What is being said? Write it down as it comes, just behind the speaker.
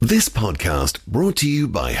This podcast brought to you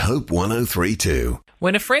by Hope 103.2.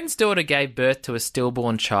 When a friend's daughter gave birth to a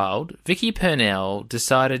stillborn child, Vicky Purnell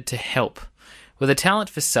decided to help. With a talent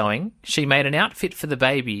for sewing, she made an outfit for the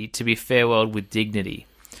baby to be farewelled with dignity.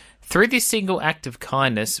 Through this single act of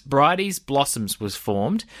kindness, Bridie's Blossoms was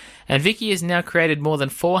formed, and Vicky has now created more than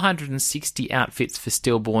 460 outfits for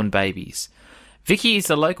stillborn babies. Vicky is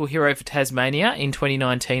the local hero for Tasmania in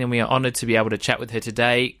 2019, and we are honoured to be able to chat with her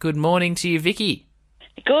today. Good morning to you, Vicky.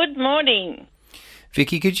 Good morning.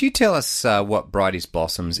 Vicky, could you tell us what Bridie's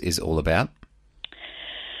Blossoms is all about?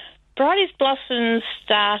 Bridie's Blossoms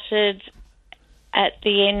started at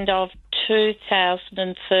the end of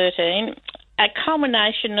 2013, a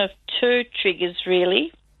combination of two triggers,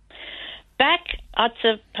 really. Back, I'd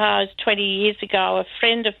suppose, 20 years ago, a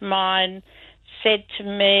friend of mine said to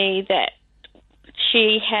me that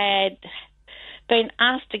she had been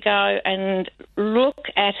asked to go and look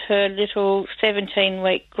at her little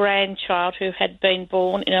 17-week grandchild who had been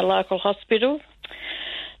born in a local hospital.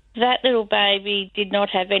 That little baby did not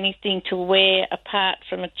have anything to wear apart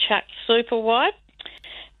from a Chuck super wipe,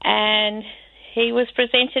 and he was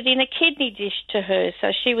presented in a kidney dish to her,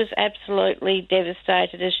 so she was absolutely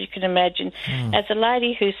devastated, as you can imagine. As a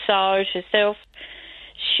lady who sewed herself,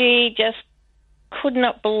 she just could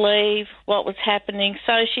not believe what was happening.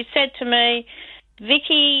 So she said to me,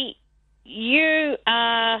 Vicky, you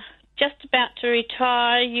are just about to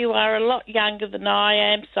retire. You are a lot younger than I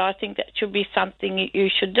am, so I think that should be something you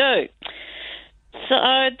should do. So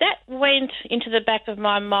that went into the back of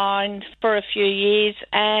my mind for a few years,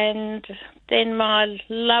 and then my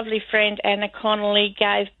lovely friend Anna Connolly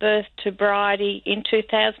gave birth to Bridie in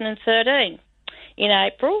 2013, in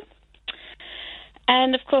April.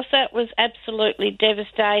 And, of course, that was absolutely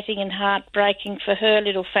devastating and heartbreaking for her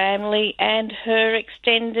little family and her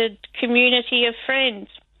extended community of friends.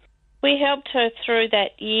 We helped her through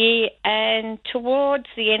that year, and towards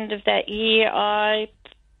the end of that year, I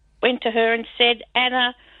went to her and said,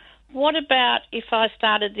 Anna, what about if I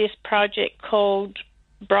started this project called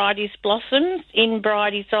Bridie's Blossoms in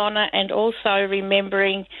Bridie's honour, and also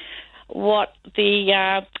remembering what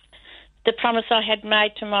the promise I had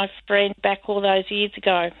made to my friend back all those years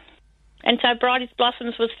ago. And so Bridie's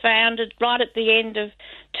Blossoms was founded right at the end of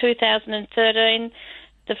 2013.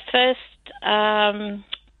 The first, I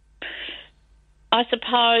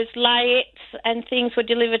suppose, layettes and things were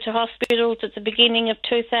delivered to hospitals at the beginning of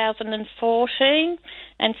 2014.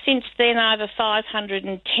 And since then, over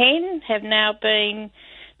 510 have now been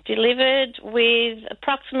delivered, with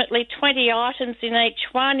approximately 20 items in each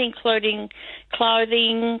one, including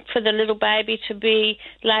clothing for the little baby to be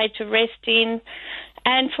laid to rest in,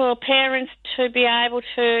 and for parents to be able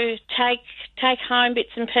to take home bits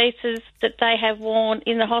and pieces that they have worn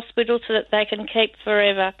in the hospital so that they can keep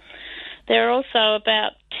forever. There are also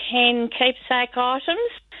about 10 keepsake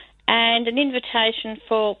items and an invitation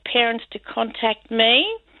for parents to contact me,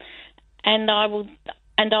 and I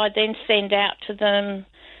then send out to them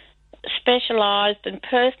specialised and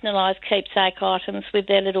personalised keepsake items with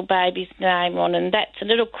their little baby's name on, and that's a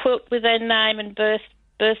little quilt with their name and birth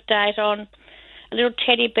date on, a little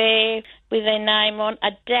teddy bear with their name on, a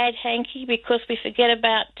dad hanky because we forget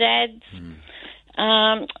about dads,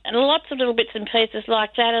 and lots of little bits and pieces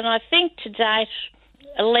like that. And I think to date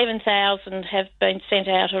 11,000 have been sent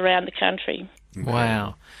out around the country.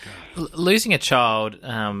 Wow. Losing a child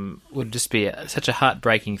would just be such a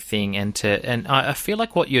heartbreaking thing, and I feel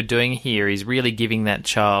like what you're doing here is really giving that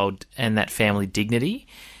child and that family dignity.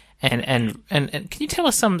 And can you tell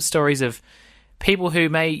us some stories of people who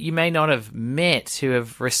you may not have met who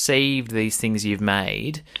have received these things you've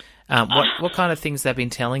made? What kind of things they've been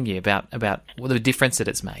telling you about the difference that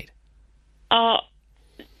it's made?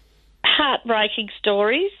 Heartbreaking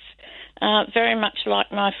stories, very much like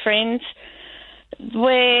my friends,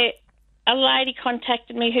 where a lady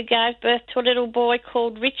contacted me who gave birth to a little boy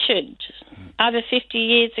called Richard over 50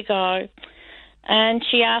 years ago, and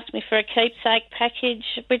she asked me for a keepsake package,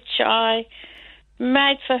 which I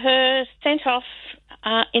made for her, sent off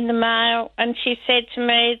in the mail, and she said to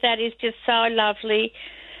me, that is just so lovely.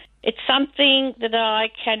 It's something that I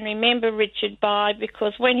can remember Richard by,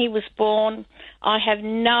 because when he was born, I have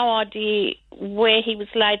no idea where he was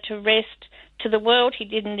laid to rest. To the world, he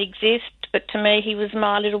didn't exist, but to me, he was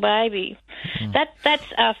my little baby. That's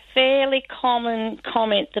a fairly common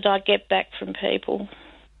comment that I get back from people.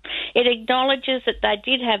 It acknowledges that they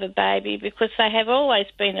did have a baby, because they have always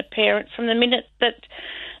been a parent from the minute that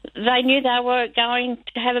they knew they were going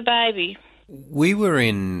to have a baby. We were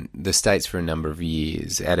in the States for a number of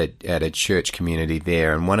years at a church community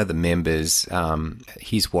there, and one of the members,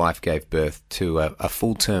 his wife gave birth to a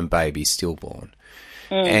full-term baby stillborn.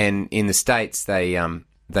 And in the States,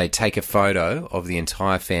 they take a photo of the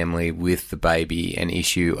entire family with the baby and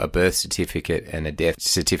issue a birth certificate and a death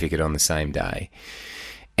certificate on the same day.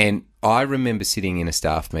 And I remember sitting in a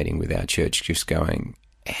staff meeting with our church just going,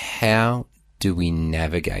 how do we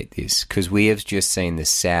navigate this? Because we have just seen the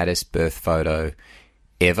saddest birth photo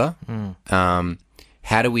ever.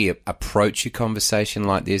 How do we approach a conversation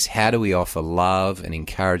like this? How do we offer love and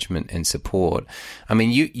encouragement and support? I mean,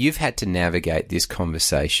 you've had to navigate this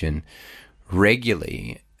conversation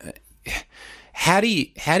regularly. How do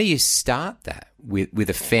you start that with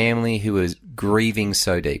a family who is grieving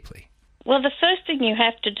so deeply? Well, the first thing you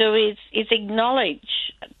have to do is acknowledge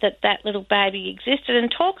that little baby existed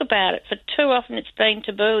and talk about it. For too often it's been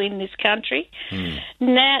taboo in this country.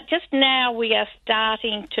 Now we are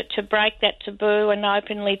starting to break that taboo and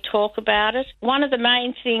openly talk about it. One of the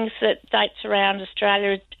main things that states around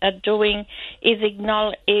Australia are doing is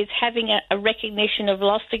having a recognition of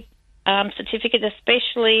loss certificate,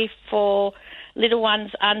 especially for little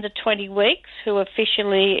ones under 20 weeks who are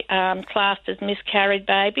officially classed as miscarried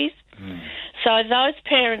babies. So those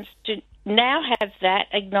parents do now have that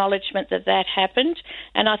acknowledgement that happened,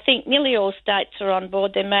 and I think nearly all states are on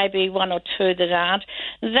board. There may be one or two that aren't.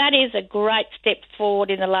 That is a great step forward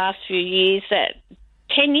in the last few years that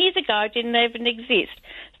 10 years ago didn't even exist.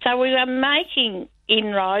 So we are making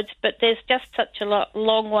inroads, but there's just such a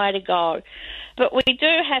long way to go. But we do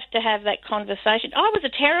have to have that conversation. I was a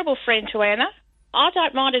terrible friend to Anna. I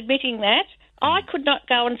don't mind admitting that. I could not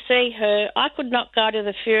go and see her. I could not go to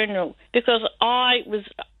the funeral because I was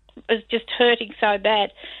just hurting so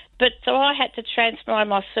bad. But so I had to transform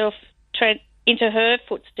myself into her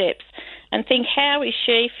footsteps and think, how is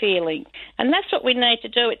she feeling? And that's what we need to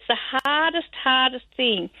do. It's the hardest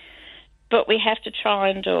thing, but we have to try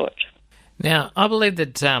and do it. Now, I believe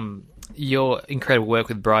that your incredible work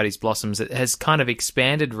with Bridie's Blossoms has kind of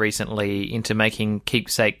expanded recently into making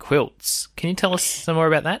keepsake quilts. Can you tell us some more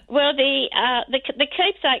about that? Well, the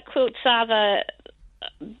keepsake quilts are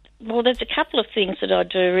there's a couple of things that I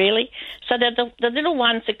do, really. So the little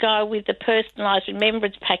ones that go with the personalised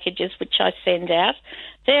remembrance packages, which I send out,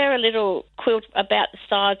 they're a little quilt about the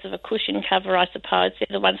size of a cushion cover, I suppose. They're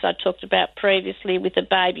the ones I talked about previously with the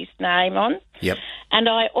baby's name on. Yep. And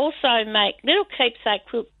I also make little keepsake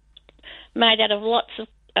quilts made out of lots of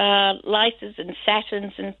laces and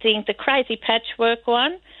satins and things, the crazy patchwork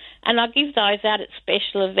one, and I give those out at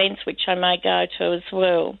special events, which I may go to as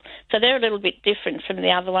well. So they're a little bit different from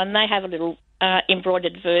the other one. They have a little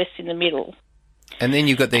embroidered verse in the middle. And then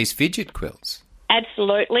you've got these fidget quilts.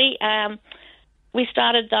 Absolutely. We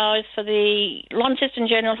started those for the Launceston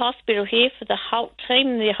General Hospital here for the HALT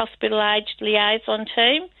team, the Hospital Aged Liaison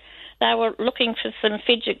team. They were looking for some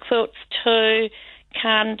fidget quilts to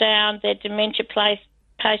calm down their dementia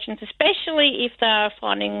patients, especially if they are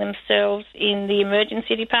finding themselves in the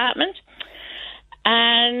emergency department,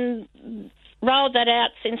 and rolled that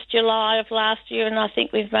out since July of last year, and I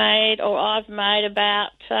think I've made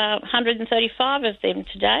about 135 of them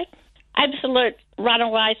to date. Absolute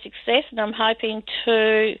runaway success, and I'm hoping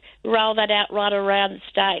to roll that out right around the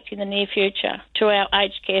state in the near future to our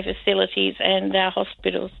aged care facilities and our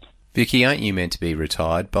hospitals. Vicky, aren't you meant to be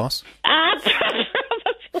retired, boss? Probably.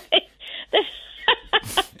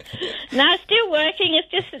 No, still working.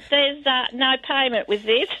 It's just that there's no payment with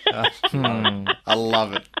this. I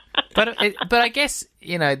love it. But I guess,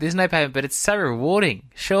 there's no payment, but it's so rewarding.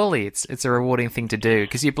 Surely it's a rewarding thing to do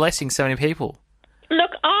because you're blessing so many people.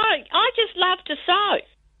 Look, I just love to sew.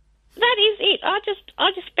 That is it. I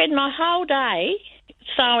just spend my whole day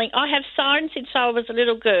sewing. I have sewn since I was a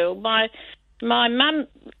little girl. My mum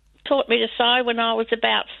taught me to sew when I was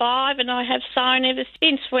about 5, and I have sewn ever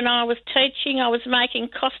since. When I was teaching, I was making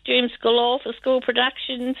costumes galore for school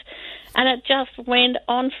productions, and it just went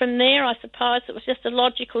on from there. I suppose it was just a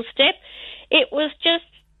logical step. It was just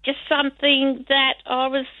something that I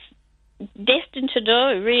was destined to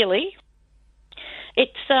do, really.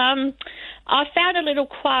 It's I found a little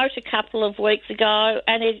quote a couple of weeks ago,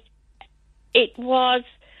 and it was,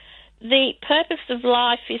 the purpose of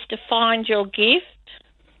life is to find your gift.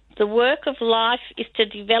 The work of life is to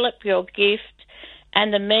develop your gift,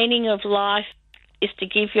 and the meaning of life is to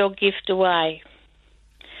give your gift away.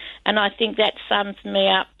 And I think that sums me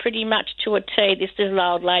up pretty much to a T, this little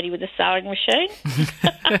old lady with a sewing machine.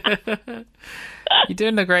 You're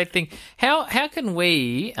doing a great thing. How can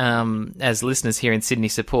we, as listeners here in Sydney,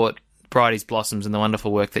 support Bridie's Blossoms and the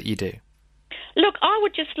wonderful work that you do? Look, I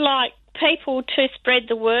would just like people to spread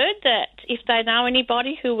the word that if they know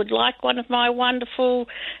anybody who would like one of my wonderful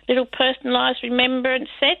little personalised remembrance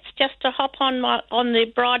sets, just to hop on the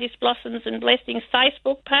Bridie's Blossoms and Blessings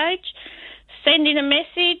Facebook page, send in a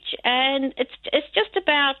message, and it's just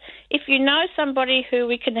about if you know somebody who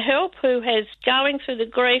we can help, who has going through the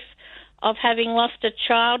grief of having lost a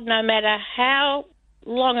child, no matter how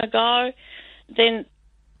long ago, then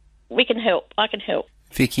we can help. I can help.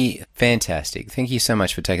 Vicky, fantastic. Thank you so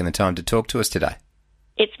much for taking the time to talk to us today.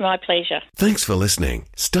 It's my pleasure. Thanks for listening.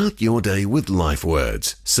 Start your day with Life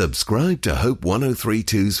Words. Subscribe to Hope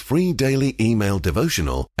 1032's free daily email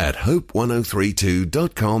devotional at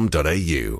hope1032.com.au.